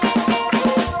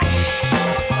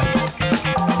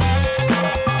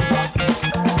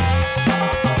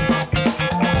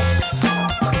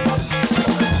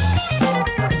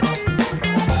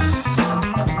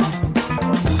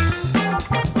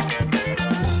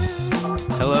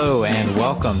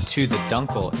welcome to the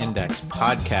Dunkel Index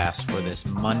podcast for this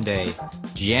Monday,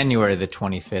 January the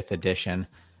 25th edition.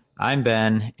 I'm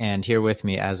Ben, and here with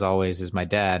me, as always, is my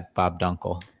dad, Bob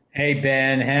Dunkel. Hey,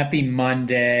 Ben, happy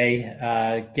Monday.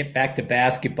 Get back to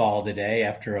basketball today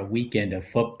after a weekend of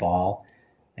football.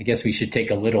 I guess we should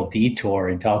take a little detour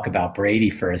and talk about Brady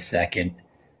for a second.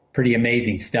 Pretty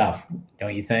amazing stuff,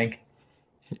 don't you think?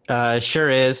 Sure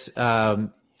is.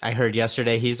 I heard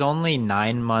yesterday he's only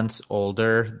 9 months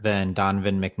older than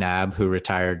Donovan McNabb, who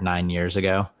retired 9 years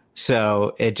ago.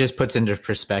 So it just puts into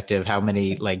perspective how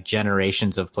many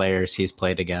generations of players he's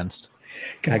played against.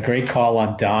 Got a great call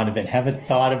on Donovan. Haven't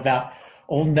thought about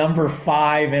old number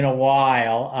 5 in a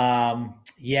while.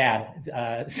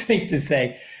 Safe to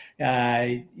say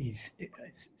he's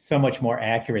so much more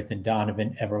accurate than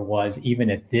Donovan ever was, even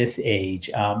at this age.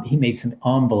 He made some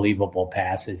unbelievable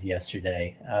passes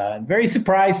yesterday. Very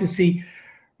surprised to see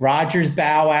Rodgers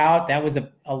bow out. That was a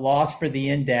loss for the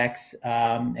index.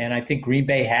 And I think Green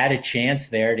Bay had a chance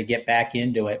there to get back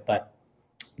into it, but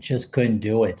just couldn't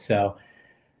do it. So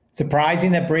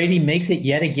surprising that Brady makes it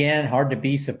yet again. Hard to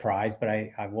be surprised, but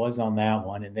I was on that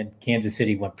one. And then Kansas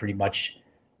City went pretty much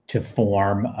to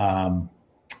form.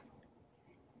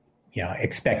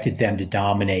 Expected them to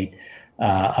dominate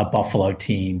a Buffalo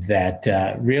team that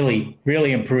really,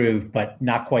 really improved, but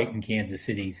not quite in Kansas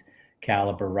City's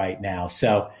caliber right now.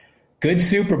 So good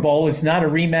Super Bowl. It's not a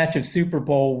rematch of Super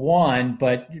Bowl I,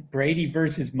 but Brady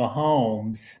versus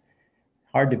Mahomes,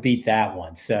 hard to beat that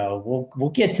one. So we'll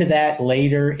get to that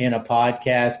later in a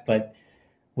podcast, but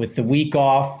with the week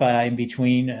off in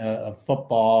between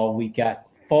football, we got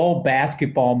full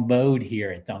basketball mode here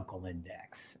at Dunkel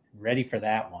Index. Ready for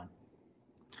that one.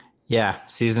 Yeah,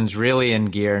 season's really in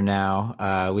gear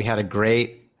now. We had a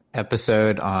great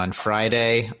episode on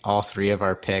Friday. All three of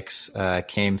our picks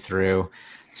came through.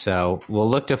 So we'll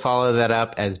look to follow that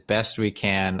up as best we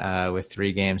can with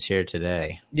 3 games here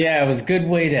today. Yeah, it was a good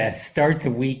way to start the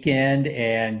weekend,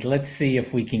 and let's see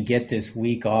if we can get this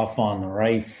week off on the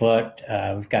right foot.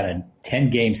 We've got a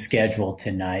 10-game schedule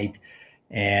tonight,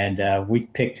 and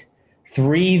we've picked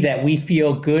 3 that we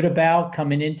feel good about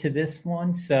coming into this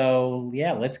one. So,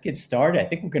 yeah, let's get started. I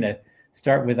think we're going to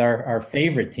start with our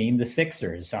favorite team, the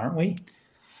Sixers, aren't we?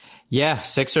 Yeah,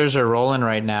 Sixers are rolling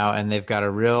right now, and they've got a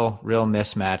real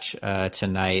mismatch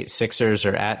tonight. Sixers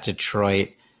are at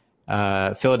Detroit.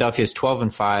 Philadelphia is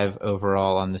 12-5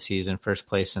 overall on the season, first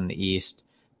place in the East.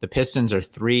 The Pistons are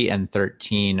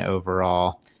 3-13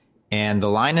 overall. And the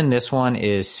line in this one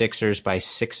is Sixers by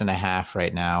 6.5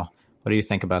 right now. What do you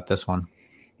think about this one?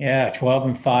 Yeah,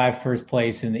 12-5, first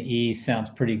place in the East.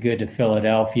 Sounds pretty good to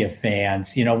Philadelphia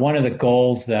fans. You know, one of the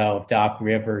goals, though, of Doc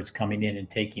Rivers coming in and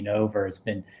taking over has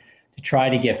been to try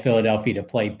to get Philadelphia to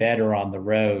play better on the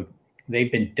road.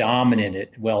 They've been dominant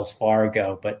at Wells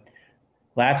Fargo, but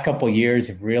last couple of years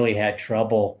have really had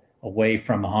trouble away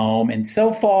from home. And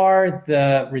so far,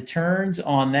 the returns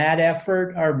on that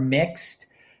effort are mixed.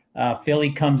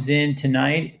 Philly comes in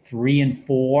tonight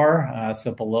 3-4,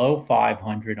 so below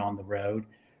 500 on the road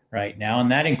right now, and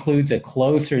that includes a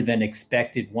closer than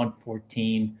expected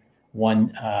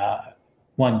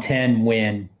 114-110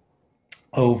 win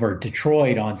over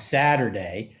Detroit on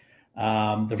Saturday.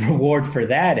 The reward for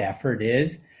that effort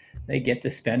is they get to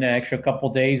spend an extra couple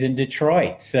days in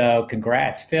Detroit. So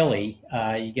congrats, Philly.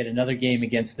 You get another game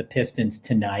against the Pistons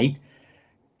tonight.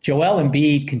 Joel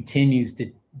Embiid continues to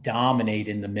dominate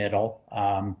in the middle,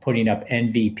 putting up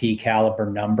MVP caliber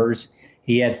numbers.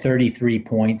 He had 33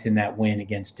 points in that win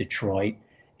against Detroit.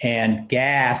 And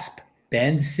gasp,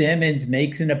 Ben Simmons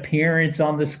makes an appearance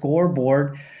on the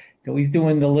scoreboard. So he's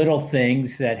doing the little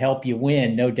things that help you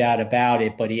win, no doubt about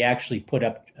it. But he actually put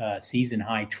up season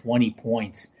high 20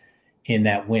 points in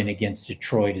that win against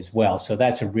Detroit as well. So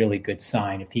that's a really good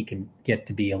sign if he can get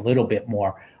to be a little bit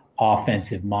more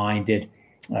offensive minded.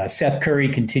 Seth Curry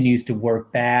continues to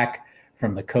work back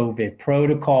from the COVID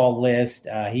protocol list.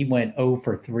 He went 0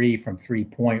 for 3 from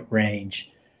three-point range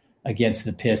against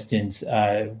the Pistons.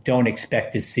 Don't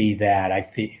expect to see that. I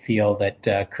feel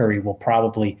that Curry will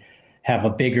probably have a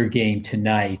bigger game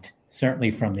tonight,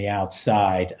 certainly from the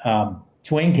outside.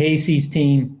 Dwayne Casey's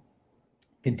team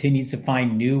continues to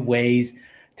find new ways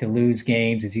to lose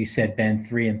games. As you said, Ben,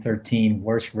 3-13,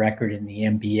 worst record in the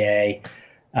NBA.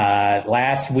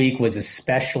 Last week was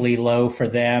especially low for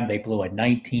them. They blew a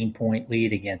 19-point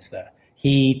lead against the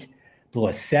Heat, blew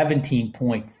a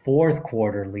 17-point fourth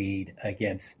quarter lead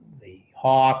against the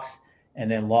Hawks, and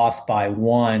then lost by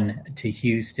 1 to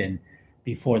Houston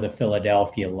before the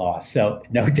Philadelphia loss. So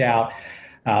no doubt,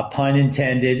 pun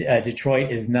intended,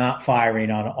 Detroit is not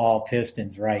firing on all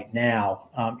pistons right now.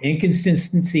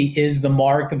 Inconsistency is the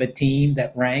mark of a team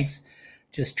that ranks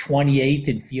just 28th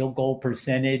in field goal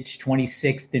percentage,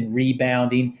 26th in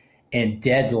rebounding, and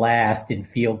dead last in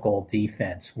field goal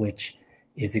defense, which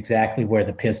is exactly where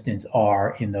the Pistons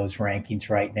are in those rankings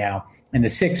right now. And the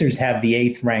Sixers have the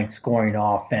 8th ranked scoring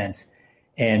offense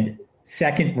and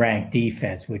 2nd ranked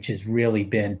defense, which has really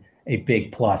been a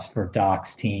big plus for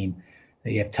Doc's team.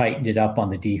 They have tightened it up on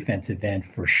the defensive end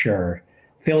for sure.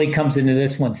 Philly comes into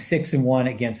this one 6-1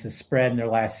 against the spread in their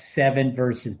last 7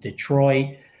 versus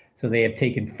Detroit. So they have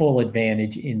taken full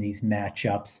advantage in these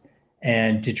matchups.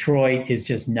 And Detroit is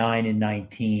just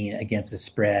 9-19 against the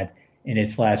spread in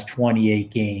its last 28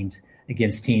 games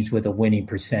against teams with a winning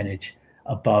percentage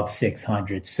above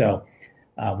 600. So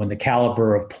when the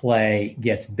caliber of play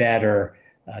gets better,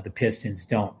 the Pistons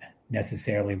don't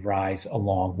necessarily rise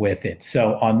along with it.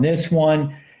 So on this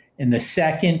one, in the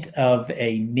second of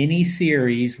a mini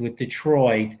series with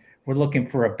Detroit, we're looking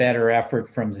for a better effort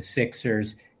from the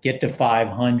Sixers, get to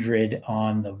 500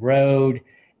 on the road,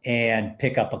 and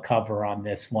pick up a cover on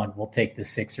this one. We'll take the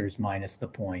Sixers minus the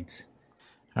points.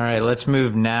 All right, let's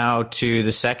move now to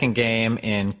the second game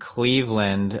in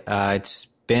Cleveland. It's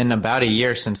been about a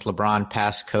year since LeBron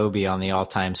passed Kobe on the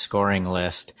all-time scoring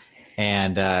list.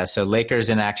 And so Lakers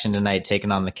in action tonight,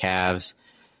 taking on the Cavs.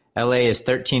 LA is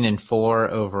 13-4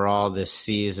 overall this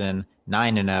season,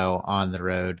 9-0 on the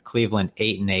road. Cleveland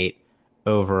 8-8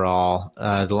 overall.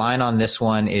 The line on this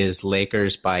one is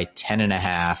Lakers by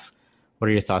 10.5. What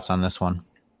are your thoughts on this one?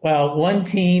 Well, one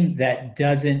team that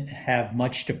doesn't have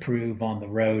much to prove on the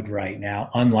road right now,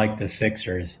 unlike the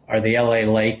Sixers, are the LA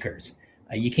Lakers.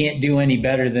 You can't do any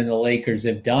better than the Lakers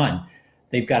have done.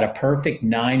 They've got a perfect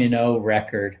 9-0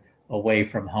 record away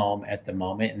from home at the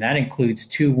moment, and that includes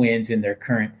 2 wins in their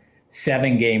current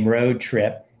 7-game road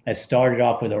trip that started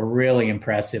off with a really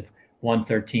impressive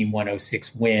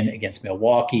 113-106 win against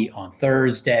Milwaukee on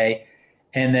Thursday.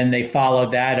 And then they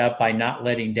followed that up by not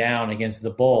letting down against the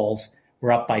Bulls.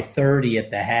 We're up by 30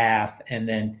 at the half, and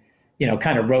then,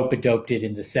 kind of rope-a-doped it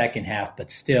in the second half, but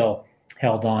still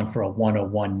held on for a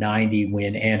 101-90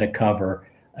 win and a cover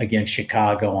against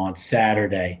Chicago on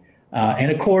Saturday.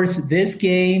 And of course, this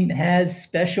game has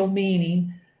special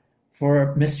meaning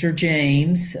for Mr.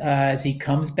 James as he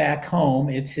comes back home.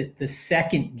 It's the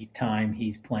second time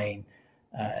he's playing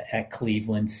at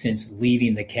Cleveland since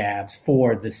leaving the Cavs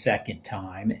for the second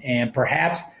time. And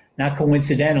perhaps not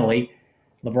coincidentally,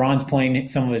 LeBron's playing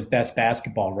some of his best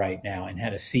basketball right now and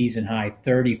had a season-high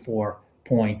 34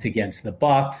 points against the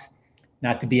Bucks.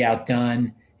 Not to be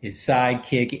outdone, his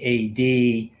sidekick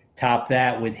AD topped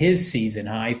that with his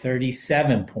season-high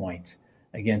 37 points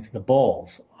against the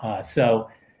Bulls. So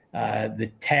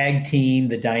the tag team,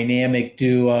 the dynamic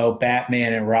duo,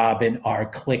 Batman and Robin, are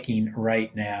clicking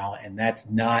right now, and that's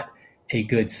not a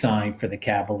good sign for the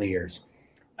Cavaliers.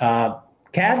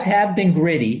 Cavs have been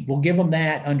gritty. We'll give them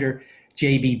that under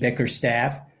J.B.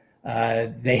 Bickerstaff.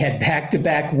 They had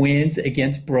back-to-back wins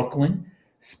against Brooklyn,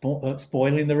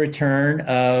 spoiling the return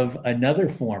of another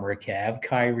former Cav,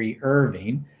 Kyrie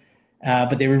Irving.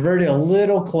 But they reverted a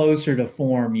little closer to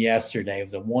form yesterday. It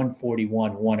was a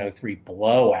 141-103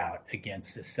 blowout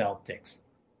against the Celtics.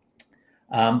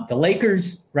 The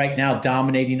Lakers right now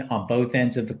dominating on both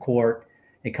ends of the court.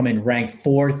 They come in ranked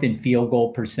 4th in field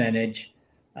goal percentage,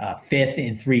 5th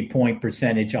in three-point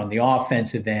percentage on the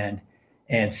offensive end,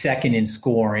 and 2nd in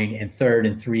scoring and 3rd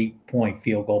in three-point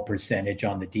field goal percentage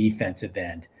on the defensive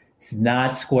end. It's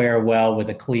not square well with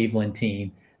a Cleveland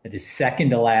team that is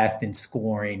 2nd to last in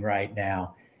scoring right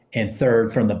now and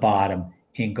 3rd from the bottom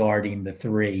in guarding the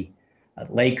 3.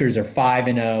 Lakers are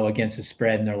 5-0 against the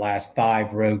spread in their last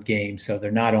 5 road games, so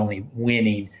they're not only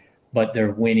winning, but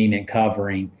they're winning and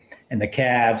covering. And the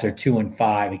Cavs are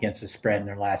 2-5 against the spread in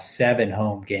their last 7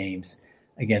 home games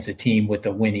against a team with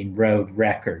a winning road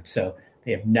record. So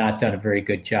they have not done a very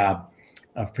good job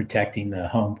of protecting the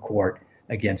home court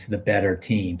against the better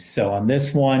teams. So on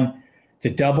this one, it's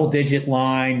a double-digit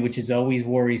line, which is always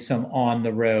worrisome on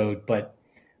the road. But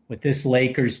with this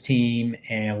Lakers team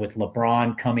and with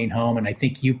LeBron coming home, and I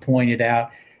think you pointed out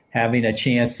having a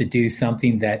chance to do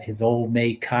something that his old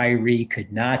mate Kyrie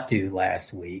could not do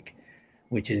last week,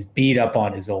 which is beat up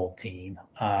on his old team.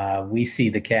 We see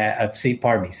the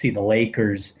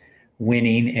Lakers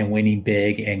winning and winning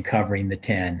big and covering the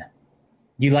 10.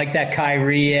 You like that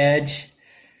Kyrie edge?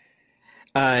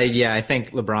 Yeah, I think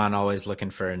LeBron always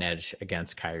looking for an edge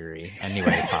against Kyrie any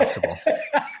way possible.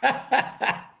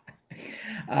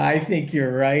 I think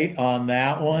you're right on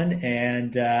that one.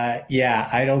 And yeah,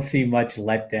 I don't see much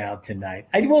letdown tonight.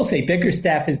 I will say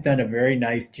Bickerstaff has done a very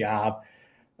nice job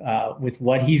with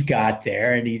what he's got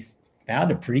there, and he's found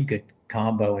a pretty good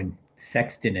combo in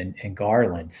Sexton and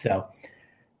Garland. So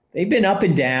They've been up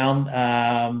and down.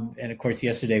 And of course,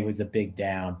 yesterday was a big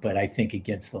down, but I think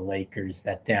against the Lakers,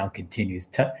 that down continues.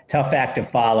 Tough act to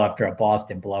follow after a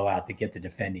Boston blowout to get the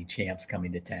defending champs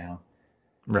coming to town.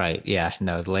 Right. Yeah.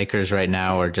 No, the Lakers right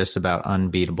now are just about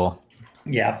unbeatable.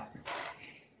 Yeah.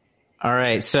 All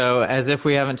right. So, as if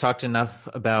we haven't talked enough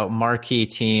about marquee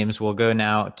teams, we'll go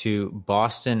now to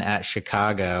Boston at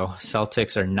Chicago.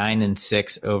 Celtics are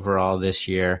 9-6 overall this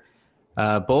year.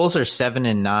 Bulls are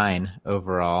 7-9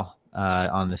 overall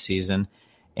on the season.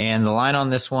 And the line on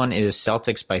this one is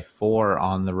Celtics by 4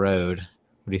 on the road.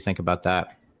 What do you think about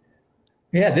that?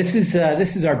 Yeah, this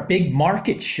is our big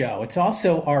market show. It's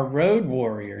also our Road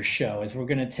Warriors show, as we're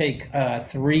going to take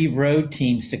three road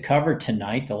teams to cover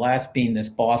tonight. The last being this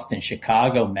Boston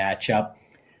Chicago matchup.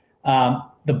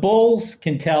 The Bulls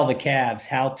can tell the Cavs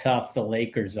how tough the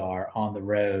Lakers are on the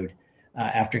road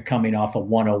after coming off a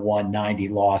 101-90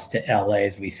 loss to LA,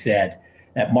 as we said.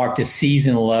 That marked a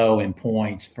season low in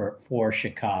points for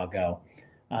Chicago.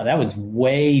 That was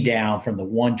way down from the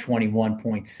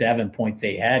 121.7 points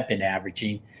they had been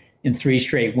averaging in three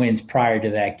straight wins prior to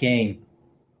that game.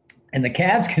 And the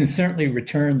Cavs can certainly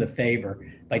return the favor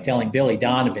by telling Billy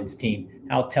Donovan's team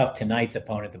how tough tonight's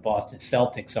opponent, the Boston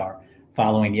Celtics, are,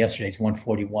 following yesterday's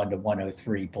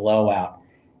 141-103 blowout.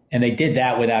 And they did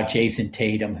that without Jason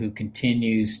Tatum, who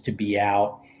continues to be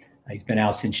out. He's been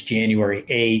out since January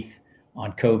 8th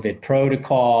on COVID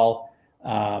protocol.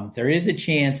 There is a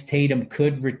chance Tatum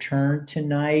could return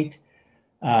tonight,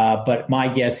 but my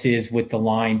guess is with the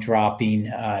line dropping,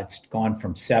 it's gone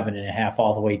from 7.5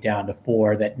 all the way down to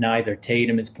 4, that neither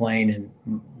Tatum is playing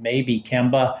and maybe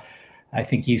Kemba. I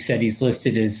think you said he's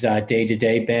listed as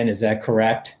day-to-day, Ben. Is that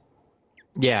correct?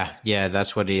 Yeah,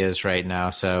 that's what he is right now.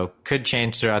 So could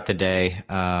change throughout the day.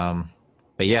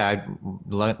 But yeah,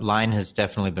 line has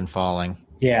definitely been falling.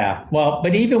 Yeah, well,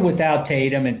 but even without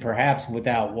Tatum and perhaps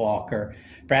without Walker,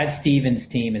 Brad Stevens'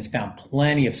 team has found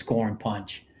plenty of scoring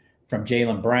punch from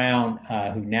Jaylen Brown,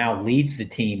 who now leads the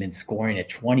team in scoring at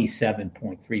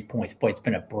 27.3 points. Boy, it's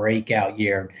been a breakout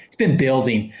year. It's been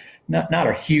building, not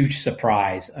a huge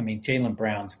surprise. I mean, Jaylen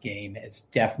Brown's game has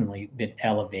definitely been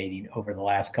elevating over the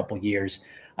last couple of years.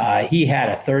 He had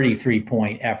a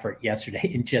 33-point effort yesterday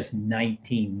in just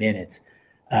 19 minutes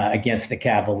against the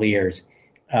Cavaliers.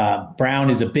 Brown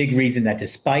is a big reason that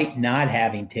despite not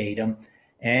having Tatum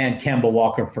and Kemba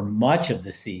Walker for much of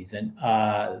the season,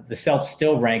 the Celtics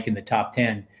still rank in the top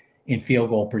 10 in field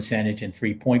goal percentage and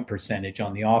three-point percentage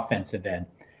on the offensive end.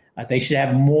 They should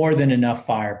have more than enough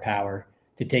firepower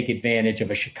to take advantage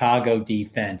of a Chicago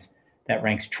defense that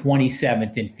ranks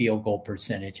 27th in field goal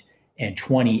percentage and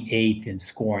 28th in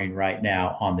scoring right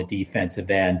now on the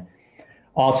defensive end.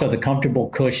 Also, the comfortable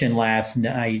cushion last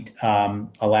night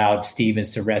allowed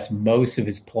Stevens to rest most of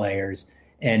his players,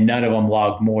 and none of them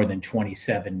logged more than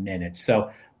 27 minutes. So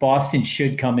Boston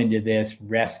should come into this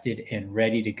rested and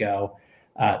ready to go.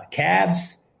 The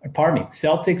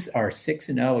Celtics are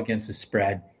 6-0 against the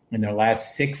spread in their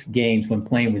last 6 games when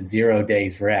playing with 0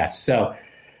 days rest. So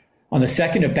on the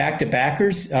second of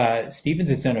back-to-backers, Stevens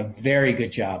has done a very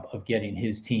good job of getting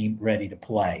his team ready to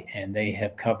play, and they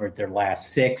have covered their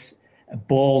last 6.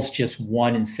 Bulls just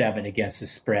 1-7 against the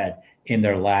spread in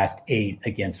their last 8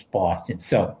 against Boston.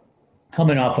 So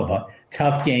coming off of a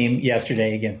tough game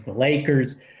yesterday against the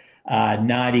Lakers,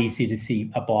 not easy to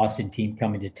see a Boston team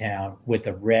coming to town with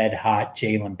a red-hot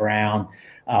Jaylen Brown.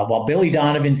 While Billy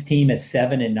Donovan's team at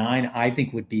 7-9, I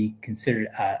think would be considered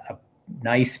a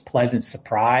nice, pleasant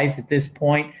surprise at this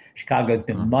point. Chicago's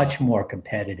been much more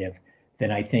competitive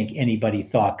than I think anybody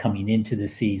thought coming into the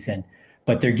season.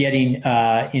 But they're getting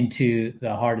into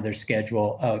the heart of their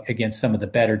schedule against some of the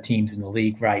better teams in the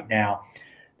league right now.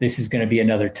 This is going to be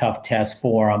another tough test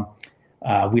for them.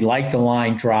 We like the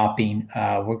line dropping.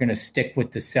 We're going to stick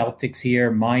with the Celtics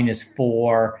here,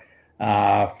 -4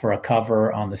 for a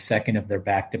cover on the second of their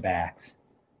back-to-backs.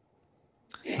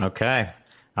 Okay.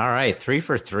 All right. 3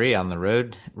 for 3 on the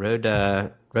road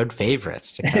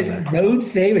favorites to cover. Road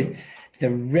favorites. The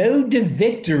road to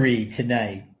victory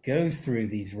tonight goes through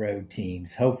these road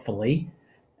teams, hopefully.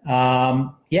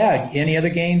 Any other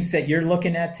games that you're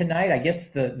looking at tonight? I guess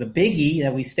the biggie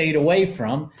that we stayed away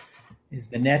from is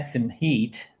the Nets and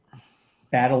Heat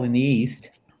battle in the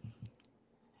East.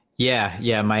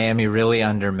 Yeah, Miami really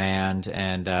undermanned,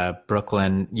 and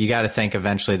Brooklyn, you got to think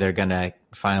eventually they're going to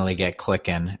finally get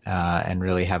clicking and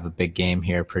really have a big game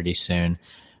here pretty soon.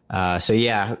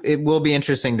 It will be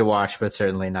interesting to watch, but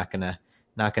certainly not going to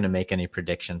not going to make any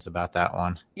predictions about that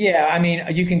one. Yeah, I mean,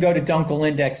 you can go to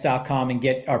dunkelindex.com and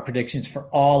get our predictions for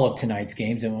all of tonight's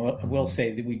games. And we'll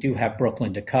say that we do have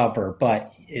Brooklyn to cover,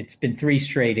 but it's been 3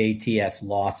 straight ATS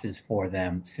losses for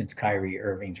them since Kyrie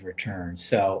Irving's return.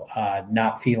 So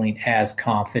not feeling as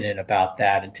confident about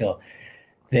that until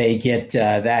they get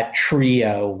that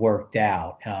trio worked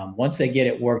out. Once they get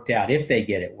it worked out, if they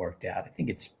get it worked out, I think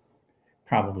it's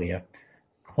probably a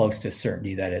close to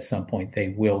certainty that at some point they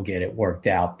will get it worked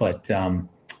out. But and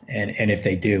if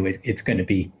they do, it's going to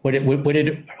be what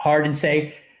did Harden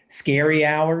say? Scary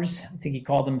hours. I think he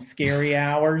called them scary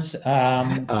hours.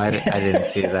 I didn't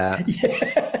see that.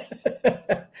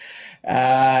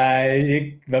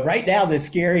 But right now, the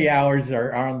scary hours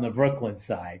are on the Brooklyn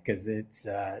side because it's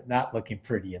not looking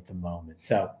pretty at the moment.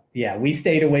 So, yeah, we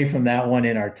stayed away from that one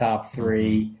in our top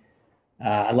 3.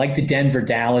 I like the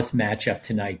Denver-Dallas matchup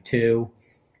tonight, too.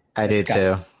 I do,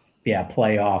 too. Yeah,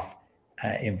 playoff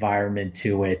environment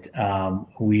to it.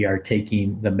 We are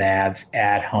taking the Mavs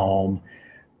at home,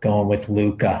 going with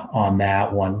Luka on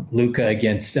that one. Luka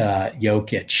against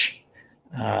Jokic.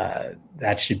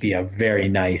 That should be a very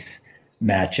nice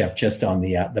matchup just on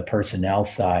the personnel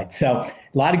side. So a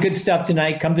lot of good stuff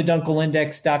tonight. Come to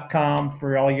dunkelindex.com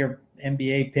for all your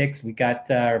NBA picks. We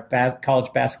got our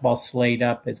college basketball slate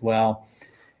up as well.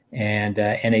 And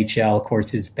NHL, of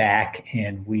course, is back,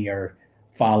 and we are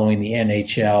following the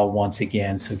NHL once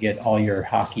again. So get all your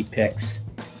hockey picks.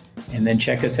 And then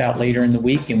check us out later in the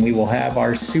week, and we will have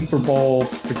our Super Bowl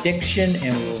prediction,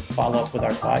 and we'll follow up with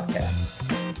our podcast.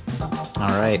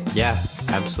 All right. Yeah,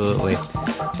 absolutely.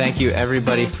 Thank you,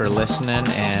 everybody, for listening,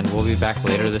 and we'll be back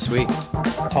later this week.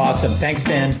 Awesome. Thanks,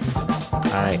 Ben.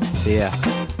 All right. See ya.